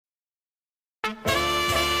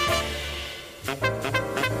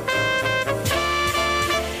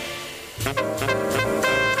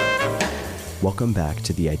Welcome back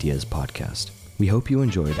to the Ideas Podcast. We hope you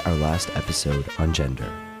enjoyed our last episode on gender.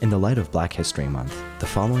 In the light of Black History Month, the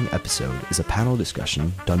following episode is a panel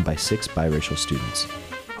discussion done by 6 biracial students.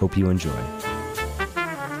 Hope you enjoy.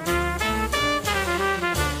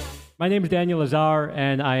 My name is Daniel Lazar,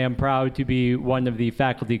 and I am proud to be one of the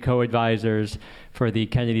faculty co-advisors for the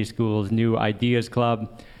Kennedy School's new Ideas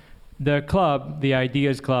Club. The club, the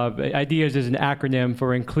Ideas Club, Ideas is an acronym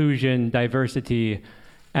for inclusion, diversity,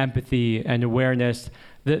 empathy, and awareness.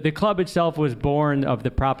 The club itself was born of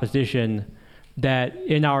the proposition that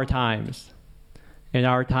in our times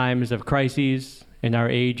of crises, in our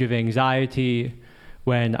age of anxiety,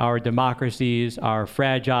 when our democracies are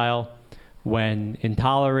fragile, when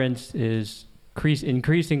intolerance is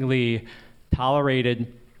increasingly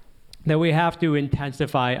tolerated, that we have to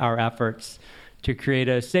intensify our efforts to create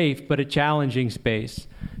a safe but a challenging space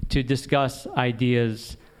to discuss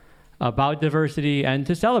ideas about diversity and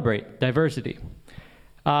to celebrate diversity.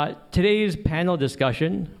 Today's panel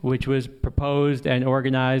discussion, which was proposed and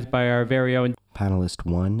organized by our very own Panelist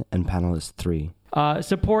 1 and Panelist 3.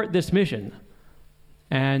 Support this mission.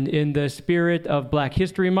 And in the spirit of Black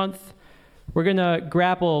History Month, we're going to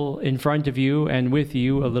grapple in front of you and with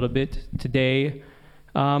you a little bit today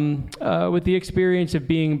with the experience of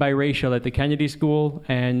being biracial at the Kennedy School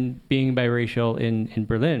and being biracial in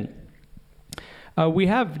Berlin. We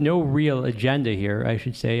have no real agenda here, I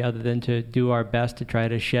should say, other than to do our best to try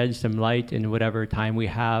to shed some light in whatever time we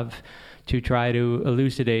have to try to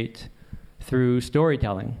elucidate through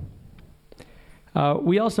storytelling.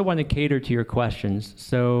 We also want to cater to your questions.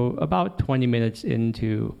 So about 20 minutes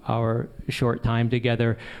into our short time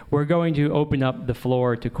together, we're going to open up the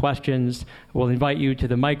floor to questions. We'll invite you to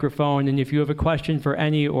the microphone, and if you have a question for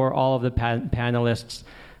any or all of the panelists,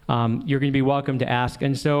 you're going to be welcome to ask.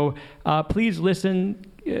 And so please listen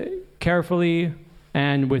carefully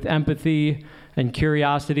and with empathy and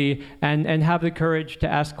curiosity and have the courage to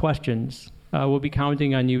ask questions. We'll be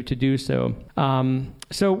counting on you to do so.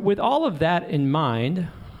 So with all of that in mind,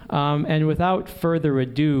 and without further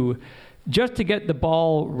ado, just to get the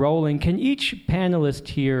ball rolling, can each panelist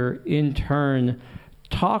here in turn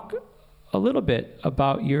talk a little bit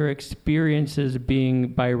about your experiences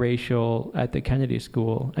being biracial at the Kennedy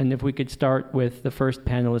School? And if we could start with the first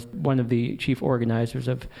panelist, one of the chief organizers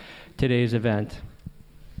of today's event.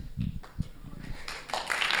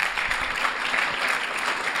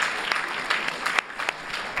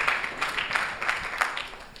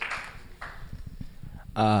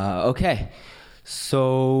 Okay,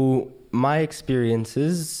 so my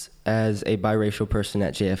experiences as a biracial person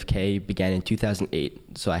at JFK began in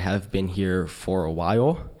 2008, so I have been here for a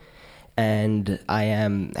while, and I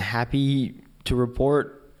am happy to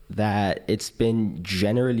report that it's been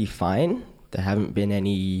generally fine. There haven't been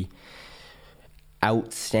any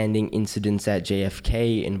outstanding incidents at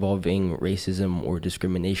JFK involving racism or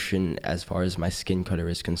discrimination as far as my skin color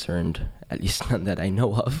is concerned, at least none that I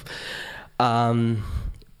know of.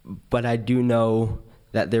 But I do know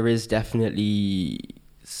that there is definitely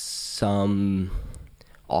some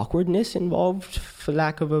awkwardness involved, for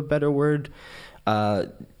lack of a better word.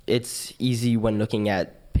 It's easy when looking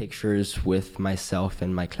at pictures with myself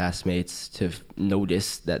and my classmates to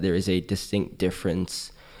notice that there is a distinct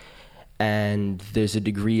difference, and there's a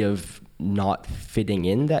degree of not fitting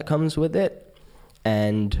in that comes with it.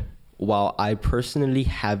 And while I personally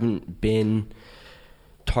haven't been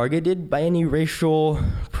targeted by any racial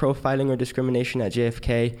profiling or discrimination at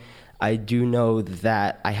JFK, I do know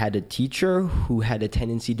that I had a teacher who had a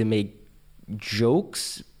tendency to make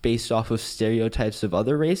jokes based off of stereotypes of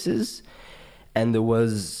other races, and there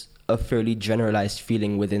was a fairly generalized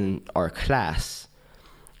feeling within our class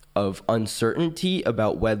of uncertainty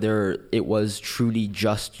about whether it was truly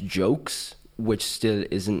just jokes, which still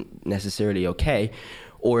isn't necessarily okay,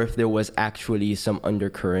 or if there was actually some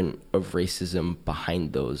undercurrent of racism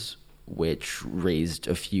behind those, which raised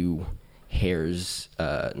a few hairs,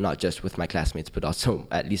 not just with my classmates, but also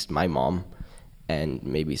at least my mom and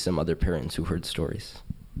maybe some other parents who heard stories.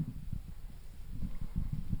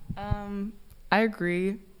 I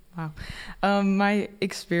agree. Wow. My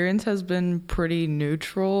experience has been pretty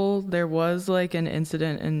neutral. There was like an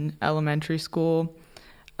incident in elementary school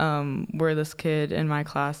where this kid in my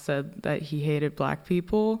class said that he hated Black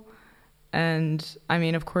people. And I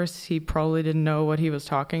mean, of course, he probably didn't know what he was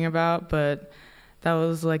talking about, but that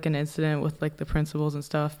was like an incident with like the principals and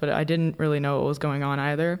stuff, but I didn't really know what was going on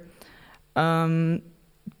either.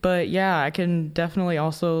 But yeah, I can definitely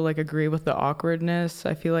also like agree with the awkwardness.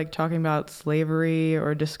 I feel like talking about slavery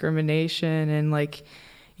or discrimination in like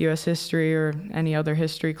US history or any other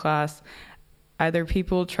history class, either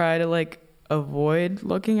people try to like avoid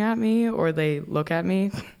looking at me or they look at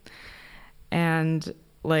me. And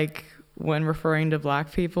like when referring to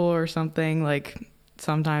black people or something, like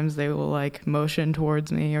sometimes they will like motion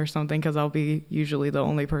towards me or something because I'll be usually the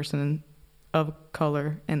only person of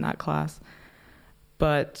color in that class.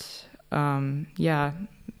 But yeah,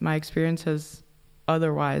 my experience has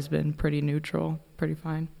otherwise been pretty neutral, pretty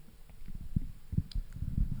fine.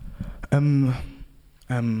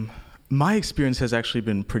 My experience has actually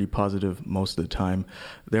been pretty positive most of the time.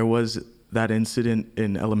 There was that incident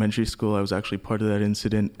in elementary school. I was actually part of that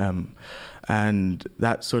incident, and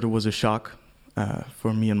that sort of was a shock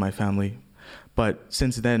for me and my family. But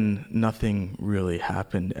since then, nothing really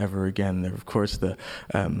happened ever again. There, of course, the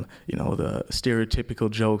the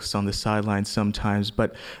stereotypical jokes on the sidelines sometimes,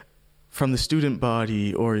 but from the student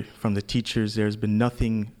body or from the teachers, there's been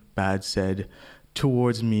nothing bad said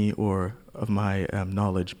towards me or of my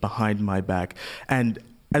knowledge behind my back. And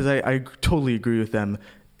as I totally agree with them,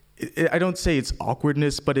 I don't say it's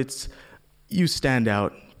awkwardness, but it's you stand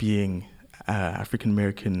out being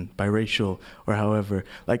African-American, biracial, or however.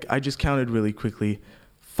 Like, I just counted really quickly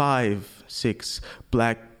 5, 6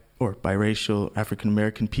 black or biracial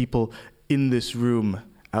African-American people in this room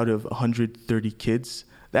out of 130 kids.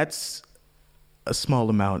 That's a small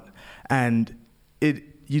amount, and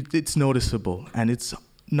it's noticeable, and it's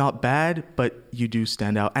not bad, but you do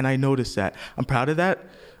stand out, and I notice that. I'm proud of that,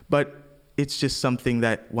 but it's just something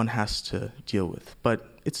that one has to deal with, but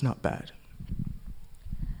it's not bad.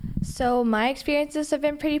 So my experiences have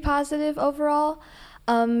been pretty positive overall.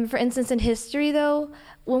 For instance, in history, though,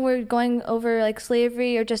 when we're going over like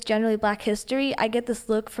slavery or just generally Black history, I get this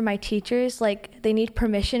look from my teachers, like they need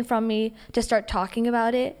permission from me to start talking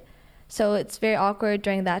about it. So it's very awkward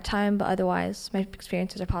during that time, but otherwise my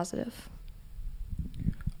experiences are positive.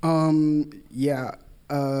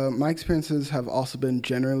 My experiences have also been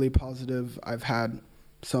generally positive. I've had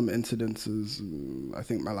some incidences. I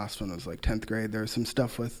think my last one was like 10th grade. There was some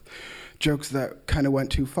stuff with jokes that kind of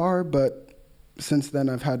went too far, but since then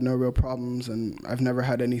I've had no real problems, and I've never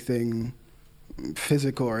had anything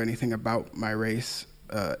physical or anything about my race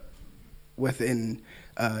within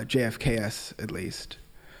JFKS at least.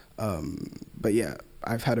 But yeah,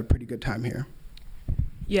 I've had a pretty good time here.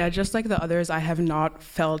 Yeah, just like the others, I have not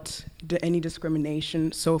felt any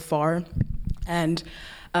discrimination so far. And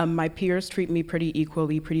my peers treat me pretty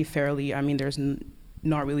equally, pretty fairly. I mean, there's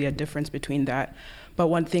not really a difference between that. But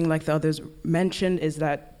one thing, like the others mentioned, is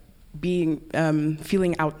that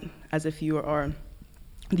feeling out as if you are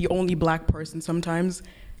the only Black person sometimes.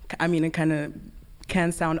 I mean, it kind of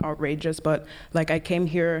can sound outrageous, but like I came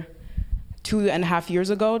here 2.5 years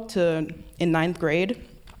ago in 9th grade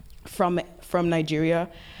from Nigeria,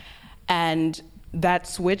 and that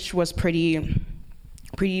switch was pretty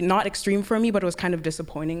not extreme for me, but it was kind of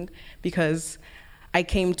disappointing because I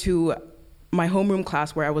came to my homeroom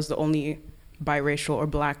class where I was the only biracial or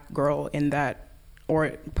Black girl in that,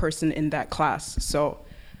 or person in that class. So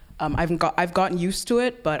I've gotten used to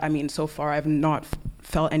it, but I mean, so far I've not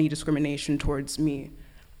felt any discrimination towards me.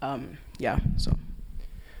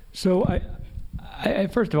 So I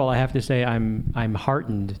first of all, I have to say I'm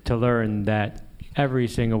heartened to learn that every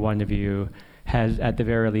single one of you has, at the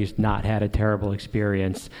very least, not had a terrible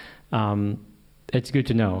experience. It's good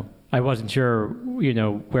to know. I wasn't sure,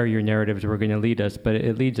 where your narratives were going to lead us, but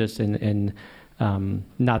it leads us in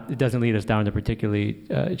it doesn't lead us down a particularly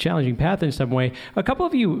challenging path in some way. A couple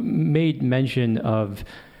of you made mention of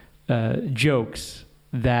jokes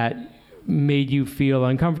that made you feel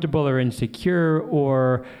uncomfortable or insecure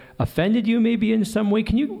or offended you maybe in some way.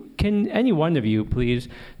 Can any one of you please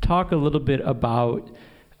talk a little bit about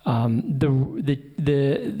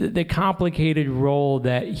the complicated role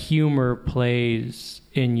that humor plays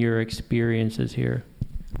in your experiences here?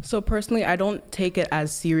 So personally, I don't take it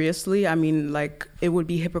as seriously. I mean, like, it would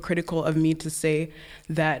be hypocritical of me to say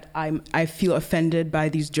that I feel offended by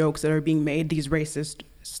these jokes that are being made, these racist,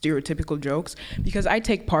 stereotypical jokes, because I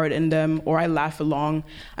take part in them or I laugh along.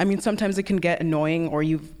 I mean, sometimes it can get annoying, or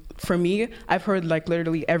for me, I've heard like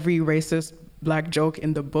literally every racist Black joke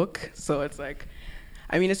in the book. So it's like,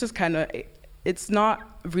 I mean, it's just kind of, it's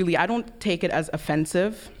not really, I don't take it as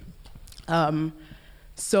offensive.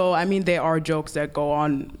 So, I mean, there are jokes that go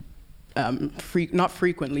on, not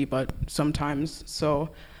frequently, but sometimes.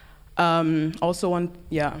 So, also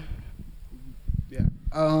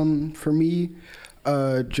for me,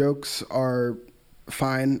 jokes are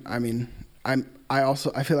fine. I mean, I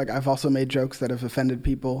feel like I've also made jokes that have offended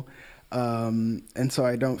people. And so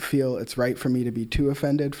I don't feel it's right for me to be too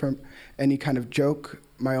offended from any kind of joke.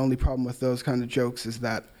 My only problem with those kind of jokes is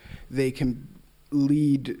that they can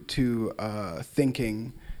lead to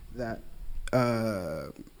thinking that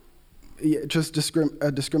just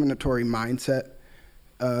a discriminatory mindset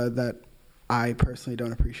that I personally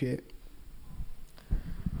don't appreciate.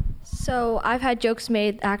 So I've had jokes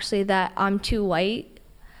made actually that I'm too white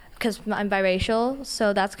because I'm biracial,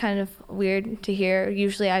 so that's kind of weird to hear.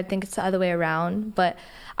 Usually I think it's the other way around, but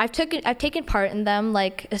I've taken part in them.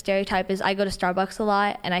 Like a stereotype is I go to Starbucks a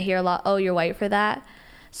lot and I hear a lot, oh, you're white for that.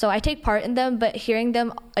 So I take part in them, but hearing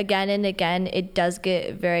them again and again, it does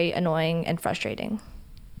get very annoying and frustrating.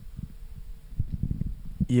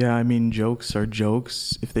 Yeah, I mean, jokes are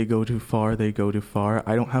jokes. If they go too far, they go too far.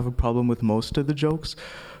 I don't have a problem with most of the jokes.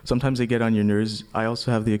 Sometimes they get on your nerves. I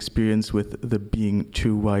also have the experience with the being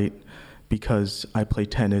too white because I play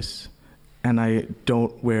tennis and I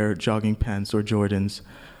don't wear jogging pants or Jordans.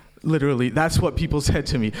 Literally, that's what people said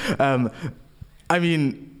to me. I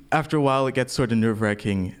mean, after a while, it gets sort of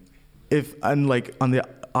nerve-wracking. If, unlike on the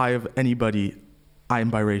eye of anybody, I'm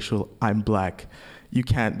biracial, I'm black. You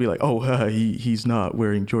can't be like, oh, he's not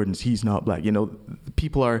wearing Jordans, he's not black. You know,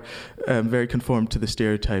 people are very conformed to the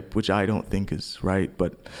stereotype, which I don't think is right.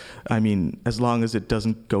 But, I mean, as long as it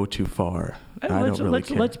doesn't go too far, I don't really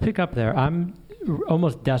care. Let's pick up there. I'm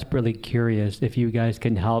almost desperately curious if you guys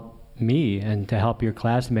can help me and to help your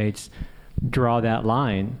classmates draw that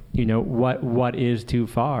line. You know, what is too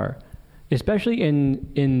far? Especially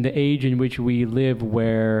in the age in which we live,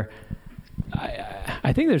 where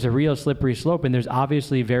I think there's a real slippery slope, and there's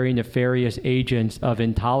obviously very nefarious agents of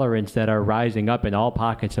intolerance that are rising up in all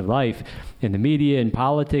pockets of life, in the media, in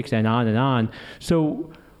politics, and on and on.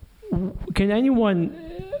 So can any one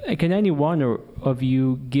of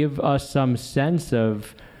you give us some sense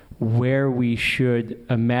of where we should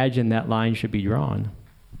imagine that line should be drawn?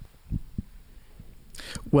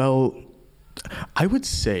 Well, I would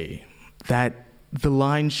say that the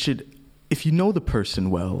line should, if you know the person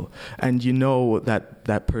well and you know that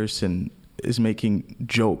that person is making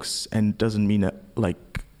jokes and doesn't mean it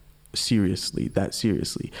like seriously,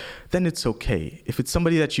 then it's okay. If it's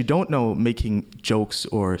somebody that you don't know making jokes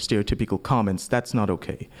or stereotypical comments, that's not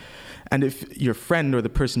okay. And if your friend or the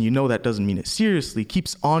person you know that doesn't mean it seriously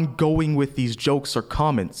keeps on going with these jokes or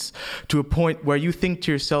comments to a point where you think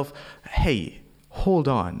to yourself, hey, hold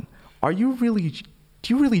on, do you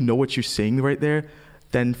really know what you're saying right there?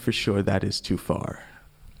 Then for sure that is too far.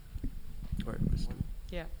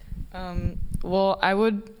 Yeah. Well, I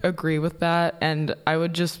would agree with that, and I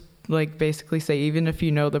would just like basically say, even if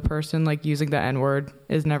you know the person, like using the N-word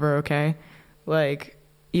is never okay. Like,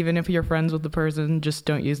 even if you're friends with the person, just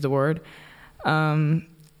don't use the word.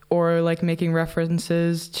 Or like making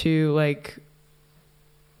references to like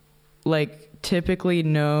typically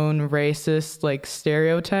known racist like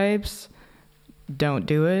stereotypes. Don't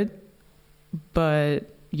do it.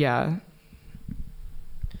 But yeah.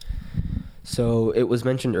 So it was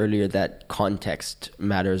mentioned earlier that context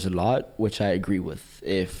matters a lot, which I agree with.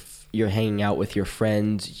 If you're hanging out with your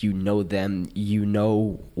friends, you know them, you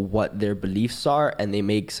know what their beliefs are, and they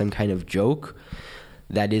make some kind of joke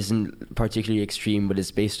that isn't particularly extreme, but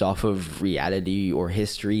is based off of reality or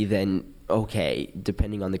history, then okay,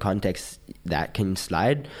 depending on the context, that can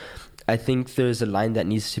slide. I think there's a line that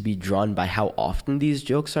needs to be drawn by how often these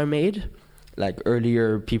jokes are made. Like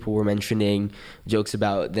earlier, people were mentioning jokes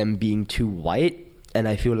about them being too white. And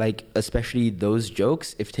I feel like especially those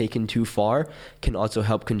jokes, if taken too far, can also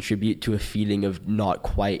help contribute to a feeling of not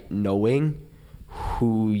quite knowing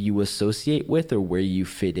who you associate with or where you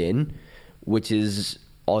fit in, which is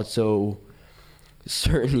also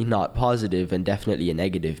certainly not positive and definitely a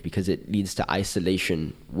negative, because it leads to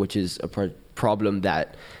isolation, which is a problem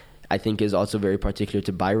that I think is also very particular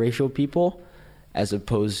to biracial people, as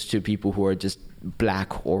opposed to people who are just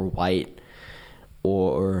black or white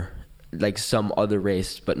or like some other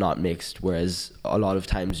race but not mixed, whereas a lot of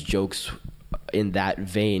times jokes in that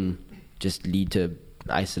vein just lead to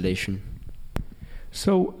isolation.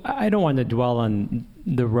 So I don't want to dwell on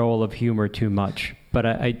the role of humor too much, but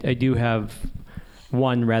I do have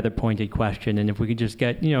one rather pointed question, and if we could just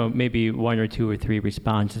get, maybe one or two or three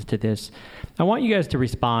responses to this. I want you guys to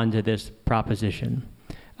respond to this proposition.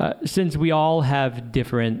 Since we all have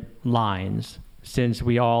different lines, since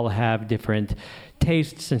we all have different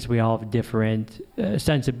tastes, since we all have different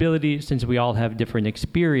sensibilities, since we all have different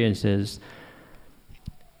experiences,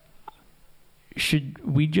 should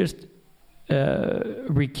we just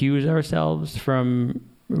recuse ourselves from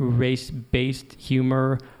race-based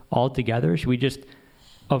humor altogether? Should we just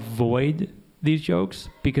avoid these jokes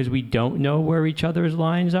because we don't know where each other's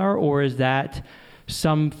lines are? Or is that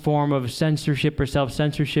some form of censorship or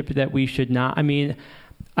self-censorship that we should not? I mean,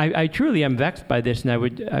 I truly am vexed by this, and I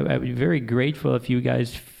would be very grateful if you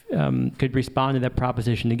guys could respond to that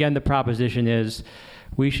proposition. Again, the proposition is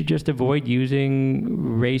we should just avoid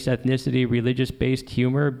using race, ethnicity, religious-based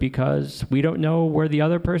humor because we don't know where the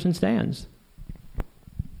other person stands.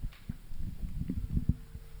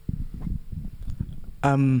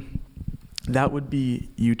 That would be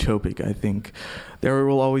utopic, I think. There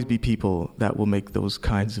will always be people that will make those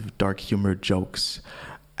kinds of dark humor jokes.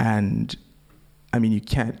 And, I mean, you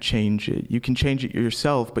can't change it. You can change it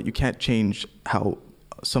yourself, but you can't change how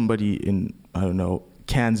somebody in, I don't know,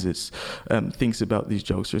 Kansas thinks about these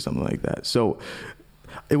jokes or something like that. So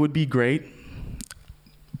it would be great,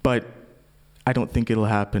 but I don't think it'll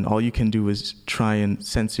happen. All you can do is try and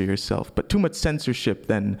censor yourself. But too much censorship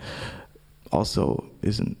then also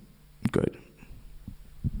isn't good.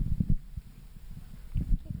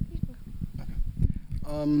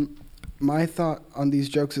 My thought on these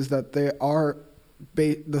jokes is that they are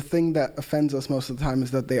the thing that offends us most of the time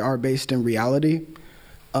is that they are based in reality.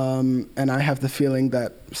 And I have the feeling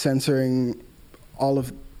that censoring all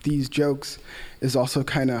of these jokes is also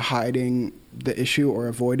kind of hiding the issue or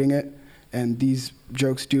avoiding it. And these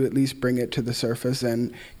jokes do at least bring it to the surface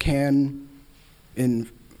and can, in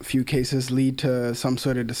a few cases, lead to some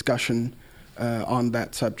sort of discussion on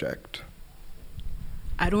that subject.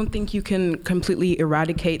 I don't think you can completely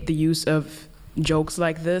eradicate the use of jokes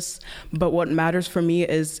like this, but what matters for me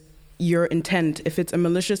is your intent. If it's a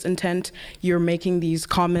malicious intent, you're making these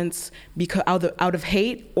comments because out of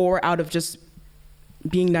hate or out of just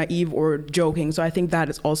being naive or joking. So I think that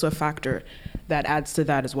is also a factor that adds to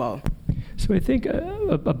that as well. So I think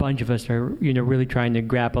a bunch of us are, really trying to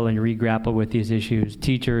grapple and re-grapple with these issues,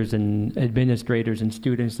 teachers and administrators and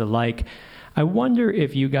students alike. I wonder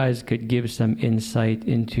if you guys could give some insight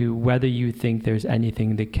into whether you think there's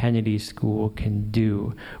anything the Kennedy School can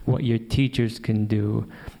do, what your teachers can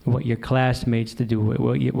do, what your classmates to do,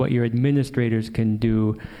 what your administrators can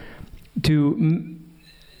do to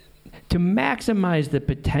maximize the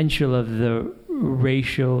potential of the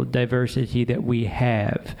racial diversity that we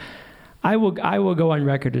have. I will go on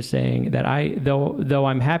record as saying that though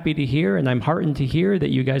I'm happy to hear and I'm heartened to hear that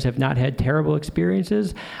you guys have not had terrible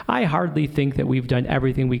experiences, I hardly think that we've done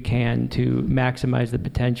everything we can to maximize the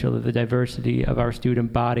potential of the diversity of our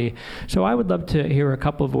student body. So I would love to hear a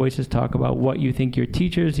couple of voices talk about what you think your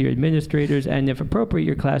teachers, your administrators, and if appropriate,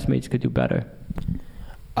 your classmates could do better.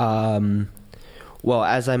 Well,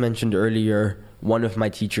 as I mentioned earlier, one of my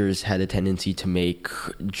teachers had a tendency to make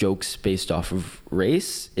jokes based off of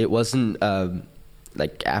race. It wasn't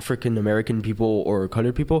like African American people or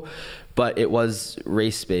colored people, but it was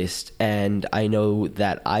race-based. And I know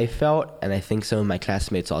that I felt, and I think some of my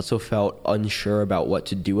classmates also felt, unsure about what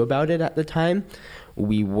to do about it at the time.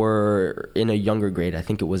 We were in a younger grade, I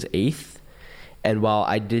think it was 8th. And while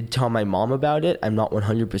I did tell my mom about it, I'm not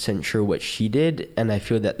 100% sure what she did. And I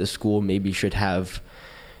feel that the school maybe should have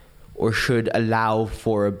or should allow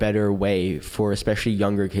for a better way for especially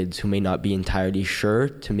younger kids who may not be entirely sure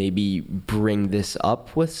to maybe bring this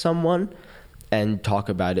up with someone and talk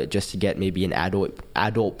about it just to get maybe an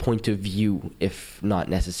adult point of view, if not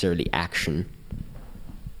necessarily action.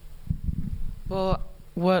 Well,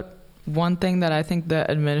 one thing that I think the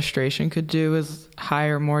administration could do is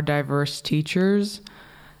hire more diverse teachers,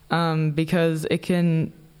 because it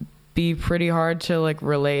can be pretty hard to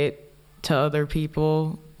relate to other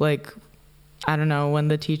people. I don't know, when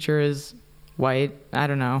the teacher is white, I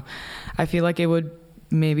don't know. I feel like it would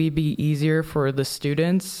maybe be easier for the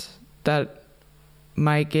students that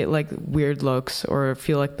might get weird looks or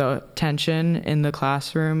feel like the tension in the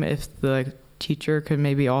classroom if the teacher could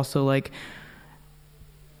maybe also I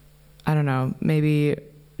don't know, maybe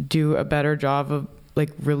do a better job of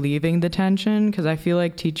relieving the tension, because I feel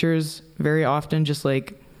like teachers very often just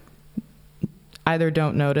either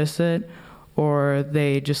don't notice it or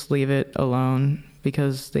they just leave it alone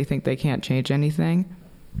because they think they can't change anything.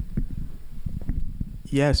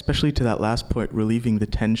 Yeah, especially to that last point, relieving the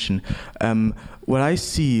tension. What I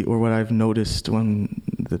see, or what I've noticed when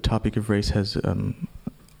the topic of race has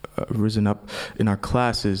risen up in our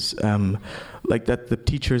classes, that the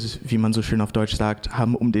teachers, wie man so schön auf Deutsch sagt,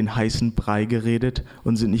 haben den heißen Brei geredet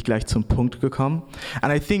und sind nicht gleich zum Punkt gekommen.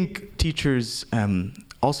 And I think teachers,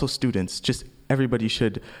 also students, just everybody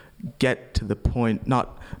should get to the point,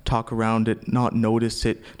 not talk around it, not notice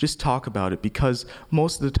it, just talk about it, because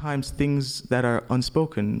most of the times things that are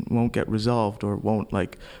unspoken won't get resolved or it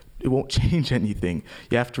won't change anything.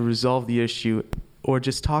 You have to resolve the issue or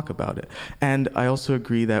just talk about it. And I also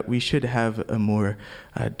agree that we should have a more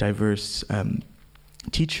diverse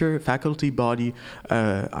faculty body.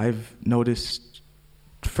 I've noticed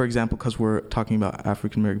for example, because we're talking about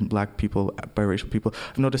African American black people, biracial people,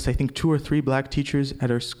 I've noticed I think 2 or 3 black teachers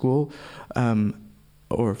at our school,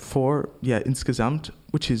 or 4, insgesamt,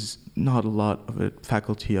 which is not a lot of a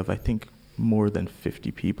faculty of, I think, more than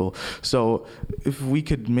 50 people. So if we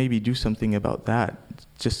could maybe do something about that,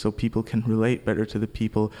 just so people can relate better to the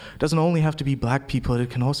people. It doesn't only have to be black people, it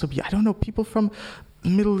can also be, I don't know, people from the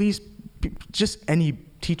Middle East, just any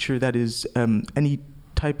teacher that is, any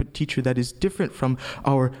type of teacher that is different from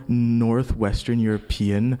our Northwestern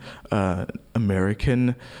European,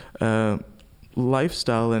 American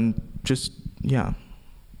lifestyle, and just,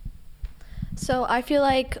 So I feel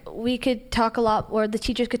like we could talk a lot, or the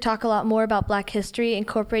teachers could talk a lot more about Black history,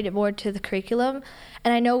 incorporate it more to the curriculum.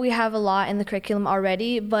 And I know we have a lot in the curriculum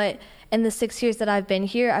already, but in the 6 years that I've been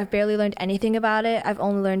here, I've barely learned anything about it. I've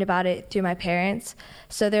only learned about it through my parents.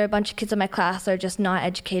 So there are a bunch of kids in my class that are just not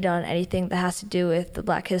educated on anything that has to do with the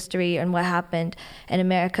Black history and what happened in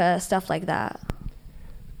America, stuff like that.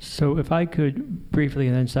 So if I could briefly,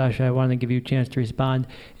 and then Sasha, I want to give you a chance to respond.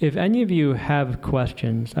 If any of you have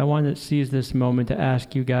questions, I want to seize this moment to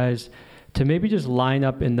ask you guys to maybe just line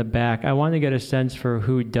up in the back. I want to get a sense for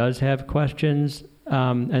who does have questions,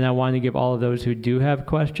 and I want to give all of those who do have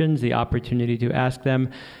questions the opportunity to ask them.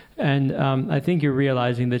 And I think you're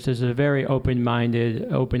realizing this is a very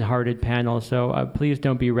open-minded, open-hearted panel, so please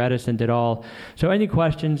don't be reticent at all. So any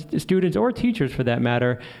questions, students or teachers for that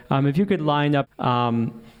matter, if you could line up,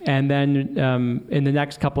 and then in the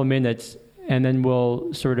next couple of minutes, and then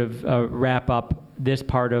we'll sort of wrap up this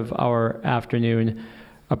part of our afternoon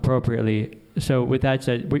appropriately. So with that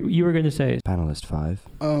said, you were going to say? Panelist 5.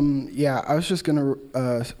 I was just going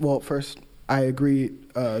to, first, I agree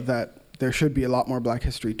that there should be a lot more Black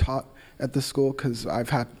history taught at the school, because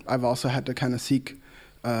I've also had to kind of seek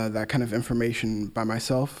that kind of information by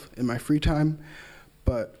myself in my free time.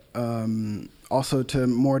 But also to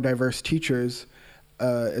more diverse teachers,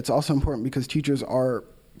 it's also important because teachers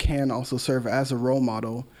can also serve as a role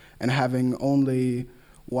model, and having only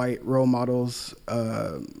white role models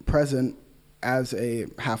present as a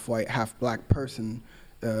half white, half black person,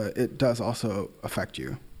 it does also affect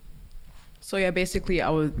you. So basically I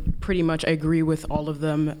would pretty much agree with all of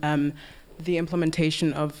them. The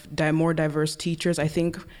implementation of more diverse teachers, I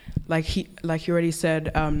think, like he already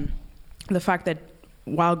said, the fact that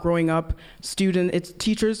while growing up,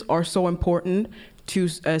 teachers are so important to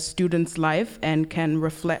a student's life and can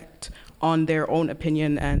reflect on their own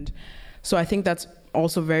opinion. And so I think that's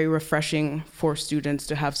also very refreshing for students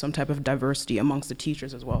to have some type of diversity amongst the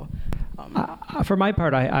teachers as well. For my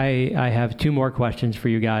part, I have 2 more questions for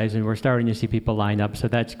you guys, and we're starting to see people line up, so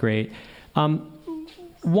that's great.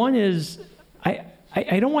 One is,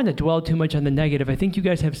 I don't want to dwell too much on the negative. I think you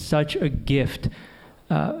guys have such a gift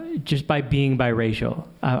just by being biracial.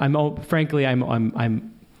 Frankly, I'm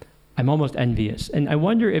almost envious, and I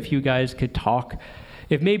wonder if you guys could talk,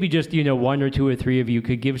 if maybe just 1 or 2 or 3 of you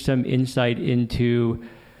could give some insight into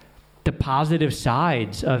the positive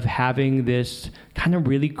sides of having this kind of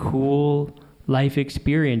really cool life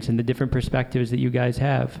experience and the different perspectives that you guys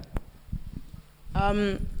have.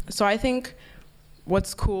 So I think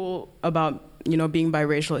what's cool about being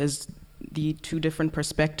biracial is the 2 different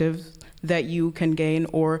perspectives that you can gain.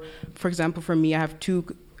 Or, for example, for me, I have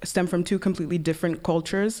stem from 2 completely different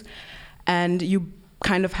cultures, and you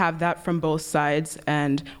kind of have that from both sides.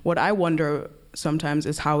 And what I wonder sometimes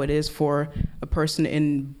is how it is for a person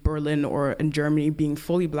in Berlin or in Germany being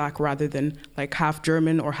fully black rather than like half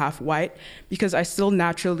German or half white, because I still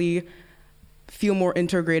naturally feel more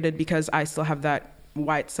integrated because I still have that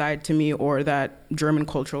white side to me or that German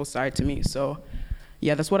cultural side to me. So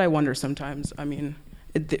that's what I wonder sometimes. I mean,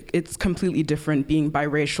 it's completely different being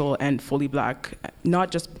biracial and fully black, not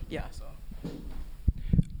just,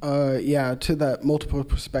 to that multiple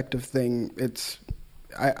perspective thing,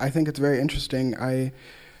 I think it's very interesting.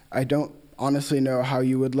 I don't honestly know how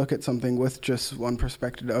you would look at something with just one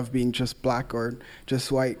perspective of being just black or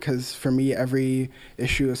just white, because for me, every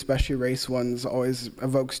issue, especially race ones, always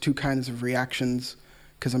evokes 2 kinds of reactions,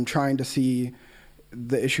 because I'm trying to see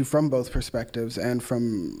the issue from both perspectives and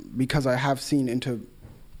because I have seen into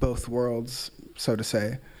both worlds, so to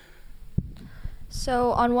say.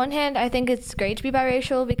 So on one hand, I think it's great to be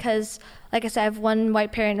biracial because, like I said, I have 1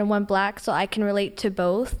 white parent and 1 black, so I can relate to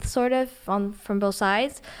both, sort of, from both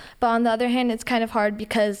sides. But on the other hand, it's kind of hard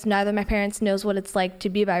because neither of my parents knows what it's like to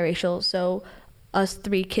be biracial, so us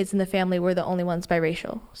 3 kids in the family, we're the only ones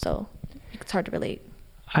biracial, so it's hard to relate.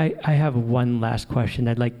 I have one last question.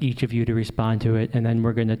 I'd like each of you to respond to it, and then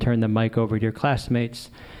we're going to turn the mic over to your classmates.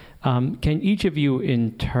 Can each of you,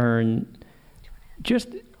 in turn, just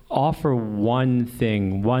offer one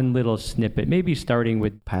thing, one little snippet, maybe starting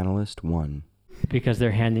with, Panelist 1. because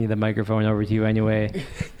they're handing the microphone over to you anyway.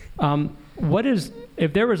 What is,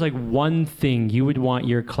 if there was like one thing you would want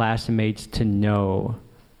your classmates to know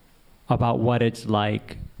about what it's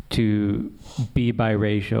like to be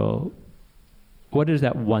biracial, what is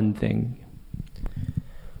that one thing?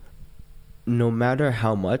 No matter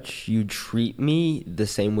how much you treat me the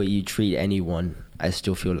same way you treat anyone, I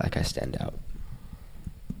still feel like I stand out.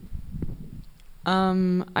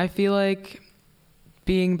 I feel like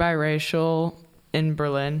being biracial in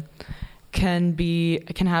Berlin can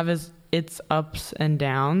have its ups and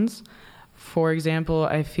downs. For example,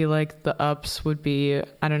 I feel like the ups would be,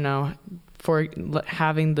 I don't know, for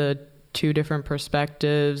having the two different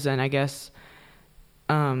perspectives, and I guess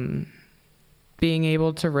being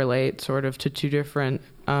able to relate sort of to two different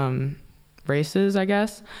races, I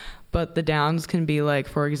guess. But the downs can be like,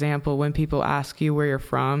 for example, when people ask you where you're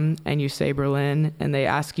from and you say Berlin, and they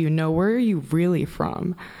ask you, no, where are you really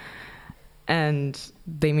from? And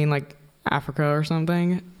they mean like Africa or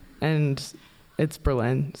something, and it's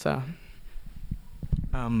Berlin, so.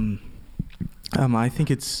 I think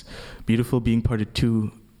it's beautiful being part of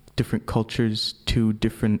two different cultures, two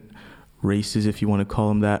different races, if you want to call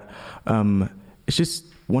them that. It's just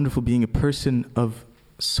wonderful being a person of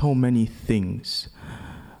so many things,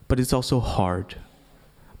 but it's also hard.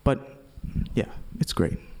 But yeah, it's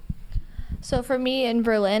great. So for me in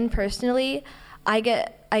Berlin personally, I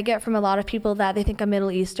get from a lot of people that they think I'm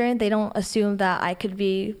Middle Eastern. They don't assume that I could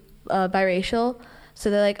be biracial. So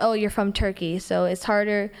they're like, oh, you're from Turkey. So it's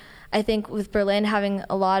harder, I think, with Berlin having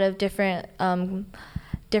a lot of different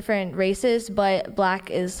races, but black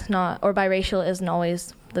is not, or biracial isn't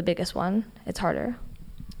always the biggest one. It's harder.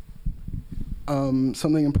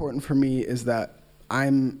 Something important for me is that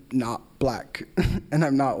I'm not black and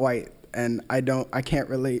I'm not white, and I can't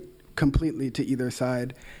relate completely to either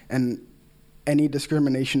side, and any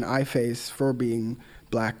discrimination I face for being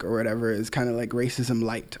black or whatever is kind of like racism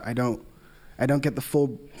light. I don't get the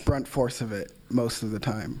full brunt force of it most of the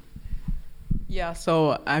time. Yeah,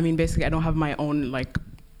 so I mean, basically I don't have my own like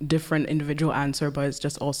different individual answer, but it's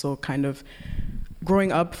just also kind of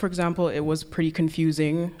growing up, for example, it was pretty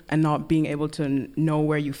confusing and not being able to know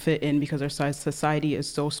where you fit in because our society is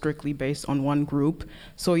so strictly based on one group.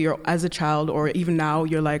 So you're, as a child or even now,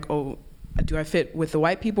 you're like, oh, do I fit with the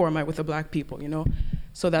white people or am I with the black people, you know?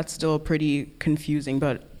 So that's still pretty confusing,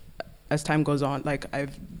 but as time goes on, like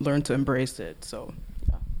I've learned to embrace it, so.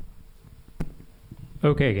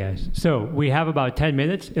 Okay, guys. So we have about 10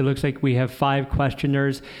 minutes. It looks like we have 5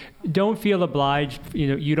 questioners. Don't feel obliged.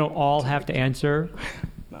 You don't all have to answer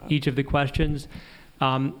each of the questions.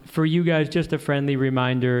 For you guys, just a friendly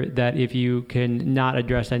reminder that if you can not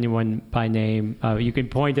address anyone by name, you can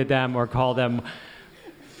point at them or call them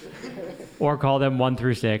 1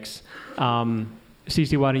 through 6.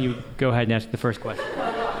 Cece, why don't you go ahead and ask the first question?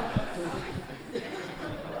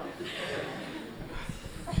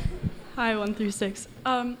 Hi, 1 through 6.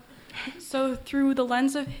 So through the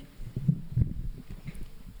lens of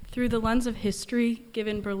history,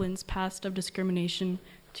 given Berlin's past of discrimination,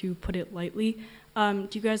 to put it lightly, do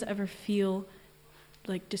you guys ever feel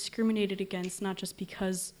like discriminated against, not just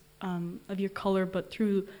because of your color, but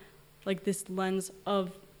through like this lens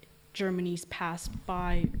of Germany's past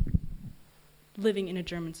by living in a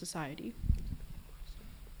German society?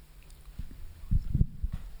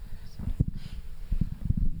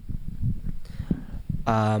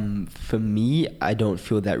 For me, I don't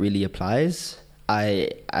feel that really applies. I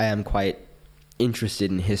am quite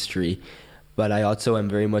interested in history, but I also am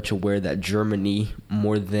very much aware that Germany,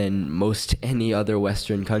 more than most any other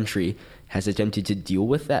Western country, has attempted to deal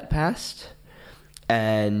with that past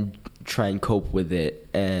and try and cope with it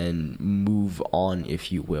and move on,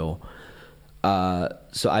 if you will.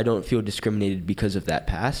 So I don't feel discriminated because of that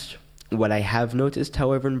past. What I have noticed,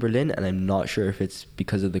 however, in Berlin, and I'm not sure if it's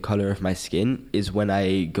because of the color of my skin, is when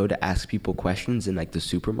I go to ask people questions in like the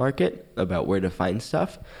supermarket about where to find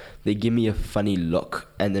stuff, they give me a funny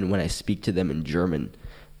look. And then when I speak to them in German,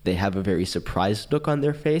 they have a very surprised look on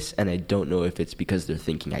their face. And I don't know if it's because they're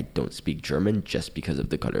thinking I don't speak German just because of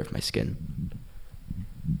the color of my skin.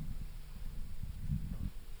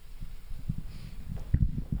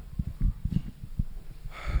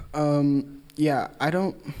 Yeah,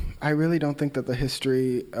 I really don't think that the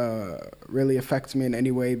history really affects me in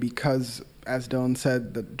any way because, as Dylan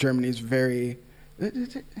said, that Germany's very,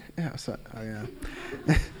 because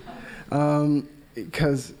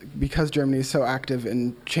Germany is so active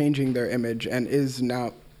in changing their image and is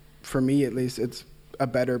now, for me at least, it's a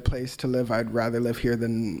better place to live. I'd rather live here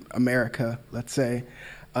than America, let's say,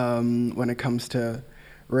 when it comes to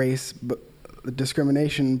race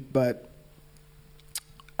discrimination, but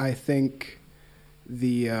I think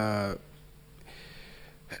the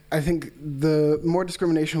more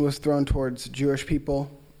discrimination was thrown towards Jewish people.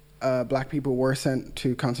 Black people were sent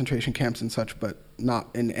to concentration camps and such, but not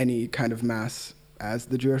in any kind of mass as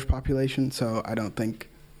the Jewish population. So I don't think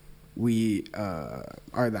we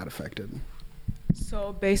are that affected.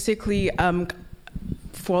 So basically,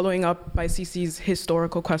 following up by Cece's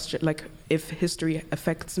historical question, like if history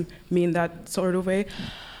affects me in that sort of way,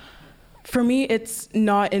 for me, it's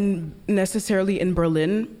not necessarily in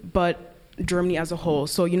Berlin, but Germany as a whole.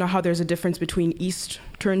 So you know how there's a difference between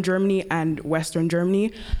Eastern Germany and Western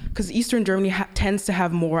Germany? Because Eastern Germany tends to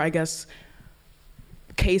have more, I guess,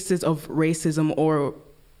 cases of racism or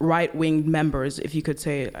right-wing members, if you could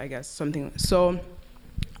say, I guess, something. So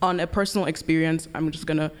on a personal experience, I'm just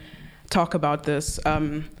going to talk about this.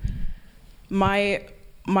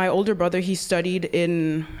 My older brother, he studied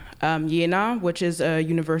in Jena, which is a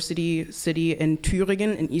university city in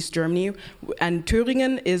Thüringen in East Germany. And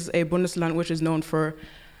Thüringen is a Bundesland which is known for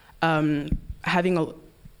having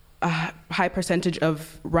a high percentage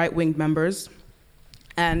of right-wing members.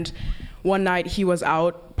 And one night he was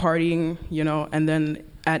out partying, you know, and then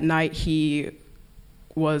at night he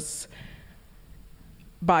was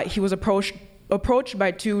approached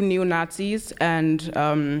by two neo-Nazis, and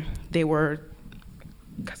they were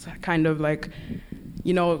kind of like,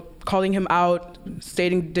 you know, calling him out,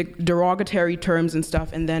 stating derogatory terms and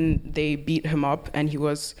stuff, and then they beat him up, and he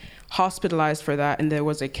was hospitalized for that, and there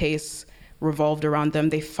was a case revolved around them.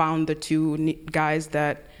 They found the two guys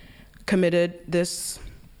that committed this,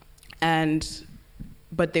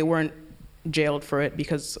 but they weren't jailed for it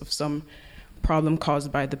because of some problem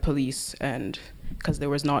caused by the police, and because there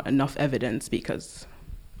was not enough evidence based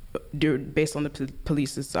on the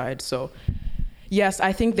police's side. So yes,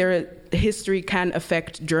 I think history can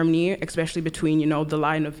affect Germany, especially between, you know, the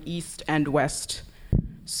line of East and West.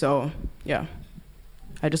 So yeah,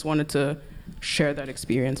 I just wanted to share that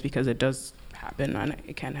experience because it does happen, and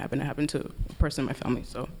it can happen. It happened to a person in my family,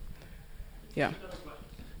 so yeah.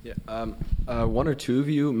 Yeah, one or two of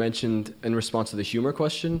you mentioned in response to the humor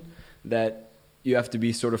question that you have to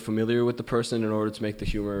be sort of familiar with the person in order to make the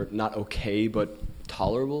humor not okay, but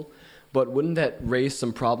tolerable. But wouldn't that raise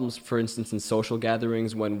some problems, for instance, in social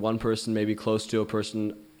gatherings when one person may be close to a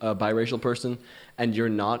biracial person, and you're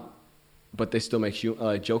not, but they still make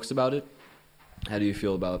jokes about it? How do you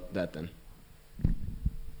feel about that then?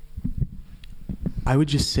 I would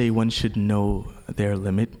just say one should know their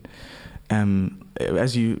limit.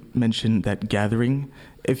 As you mentioned, that gathering,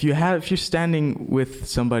 if you're standing with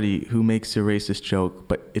somebody who makes a racist joke,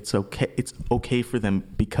 but it's okay for them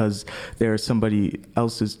because they're somebody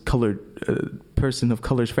else's person of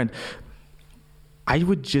color's friend, I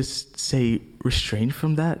would just say restrain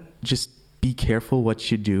from that. Just be careful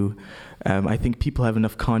what you do. I think people have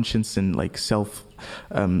enough conscience and like self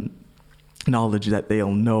knowledge that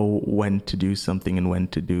they'll know when to do something and when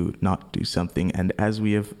to not do something. And as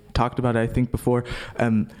we have talked about, I think before,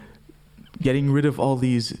 getting rid of all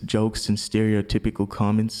these jokes and stereotypical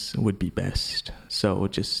comments would be best. So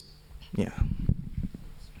just, yeah.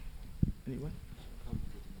 Anyone?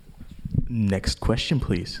 Next question,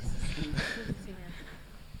 please.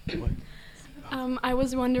 I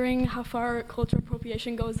was wondering how far cultural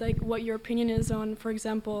appropriation goes, like what your opinion is on, for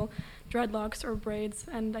example, dreadlocks or braids,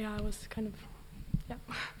 and I was kind of, yeah.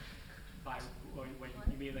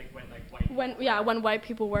 You mean like when white? When white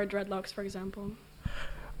people wear dreadlocks, for example.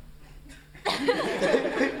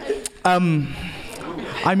 I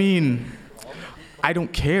mean, I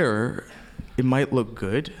don't care. It might look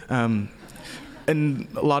good. In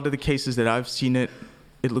a lot of the cases that I've seen it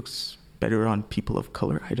looks better on people of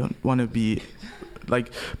color. I don't want to be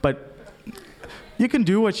but you can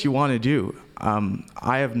do what you want to do.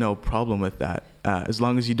 I have no problem with that. As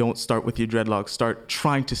long as you don't start with your dreadlocks, start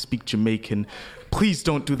trying to speak Jamaican. Please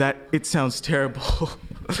don't do that. It sounds terrible.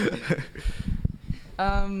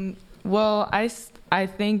 Well, I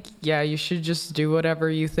think, yeah, you should just do whatever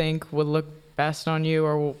you think would look best on you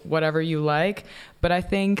or whatever you like. But I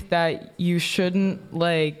think that you shouldn't,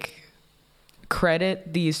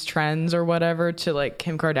 credit these trends or whatever to,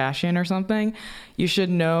 Kim Kardashian or something. You should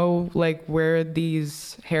know, where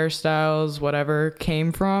these hairstyles, whatever,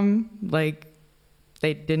 came from. They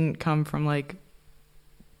didn't come from,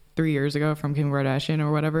 3 years ago from Kim Kardashian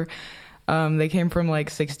or whatever. They came from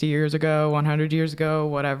 60 years ago, 100 years ago,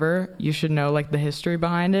 whatever. You should know the history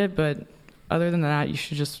behind it, but other than that, you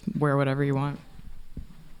should just wear whatever you want.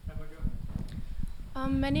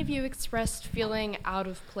 Many of you expressed feeling out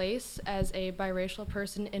of place as a biracial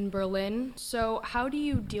person in Berlin. So how do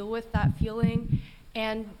you deal with that feeling?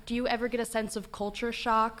 And do you ever get a sense of culture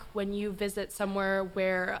shock when you visit somewhere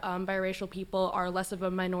where biracial people are less of a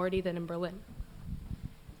minority than in Berlin?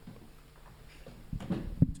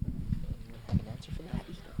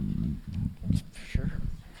 Sure.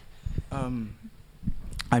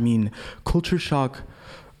 I mean, culture shock,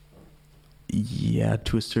 yeah,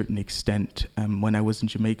 to a certain extent. When I was in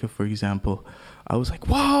Jamaica, for example, I was like,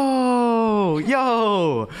 whoa,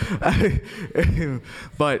 yo!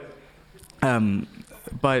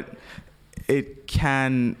 But it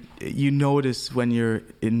can, you notice when you're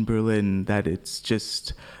in Berlin that it's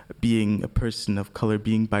just being a person of color,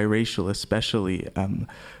 being biracial especially,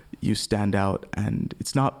 you stand out, and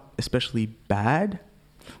it's not especially bad,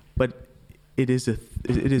 but it is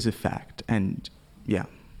a fact, and yeah.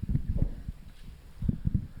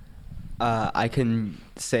 I can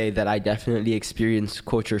say that I definitely experience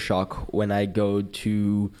culture shock when I go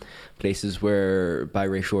to places where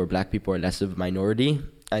biracial or black people are less of a minority.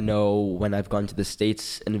 I know when I've gone to the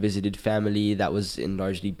States and visited family that was in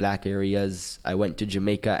largely black areas, I went to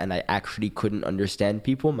Jamaica and I actually couldn't understand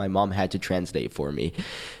people. My mom had to translate for me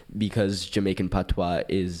because Jamaican patois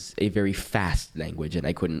is a very fast language and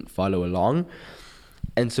I couldn't follow along.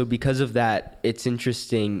 And so because of that, it's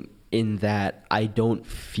interesting in that I don't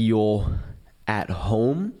feel at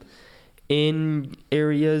home in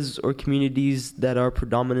areas or communities that are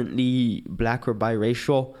predominantly black or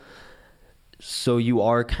biracial. So you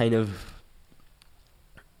are kind of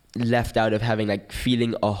left out of having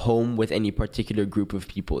feeling a home with any particular group of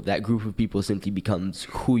people. That group of people simply becomes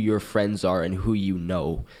who your friends are and who you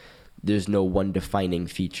know. There's no one defining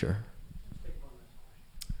feature.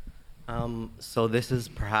 So this is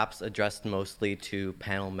perhaps addressed mostly to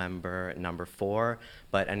panel member number 4,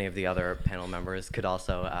 but any of the other panel members could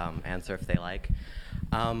also answer if they like.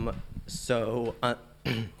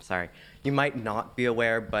 Sorry. You might not be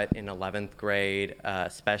aware, but in 11th grade,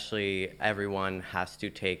 especially, everyone has to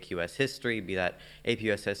take U.S. history, be that AP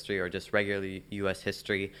U.S. history or just regularly U.S.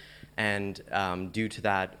 history. And due to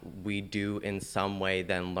that, we do in some way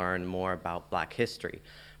then learn more about Black history.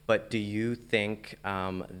 But do you think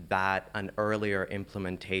that an earlier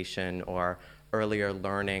implementation or earlier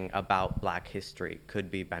learning about Black history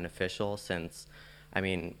could be beneficial since, I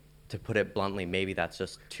mean, to put it bluntly, maybe that's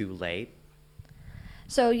just too late?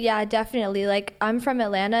 So yeah, definitely. I'm from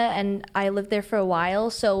Atlanta and I lived there for a while,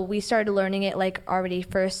 so we started learning it already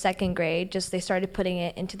first, second grade. Just they started putting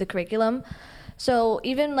it into the curriculum. So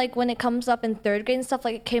even when it comes up in third grade and stuff,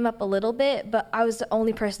 it came up a little bit, but I was the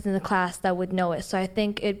only person in the class that would know it. So I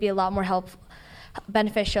think it'd be a lot more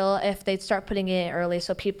beneficial if they'd start putting it in early,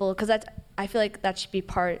 so people, because I feel like that should be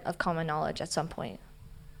part of common knowledge at some point.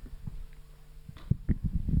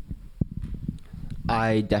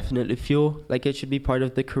 I definitely feel like it should be part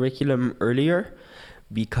of the curriculum earlier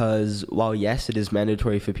because while, yes, it is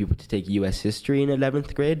mandatory for people to take U.S. history in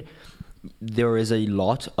 11th grade, there is a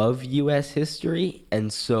lot of U.S. history.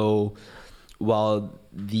 And so while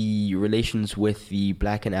the relations with the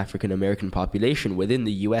Black and African American population within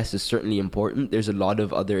the U.S. is certainly important, there's a lot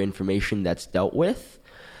of other information that's dealt with.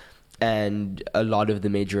 And a lot of the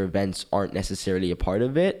major events aren't necessarily a part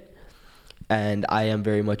of it. And I am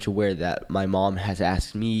very much aware that my mom has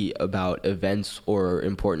asked me about events or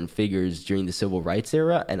important figures during the civil rights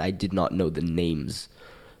era, and I did not know the names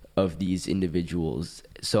of these individuals.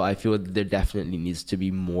 So I feel that there definitely needs to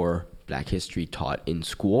be more Black history taught in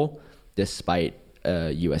school, despite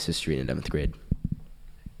U.S. history in 11th grade.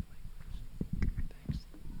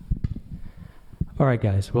 All right,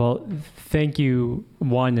 guys. Well, thank you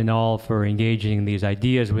one and all for engaging in these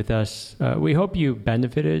ideas with us. We hope you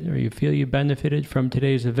benefited, or you feel you benefited from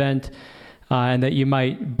today's event, and that you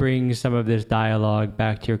might bring some of this dialogue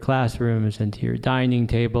back to your classrooms and to your dining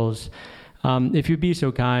tables. If you'd be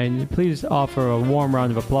so kind, please offer a warm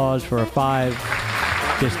round of applause for our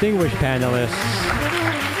 5 distinguished panelists.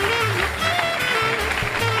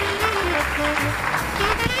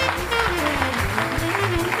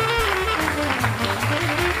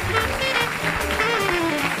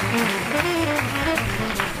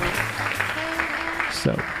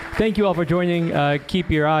 So, thank you all for joining. Keep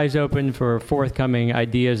your eyes open for forthcoming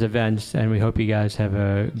ideas, events, and we hope you guys have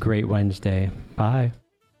a great Wednesday. Bye.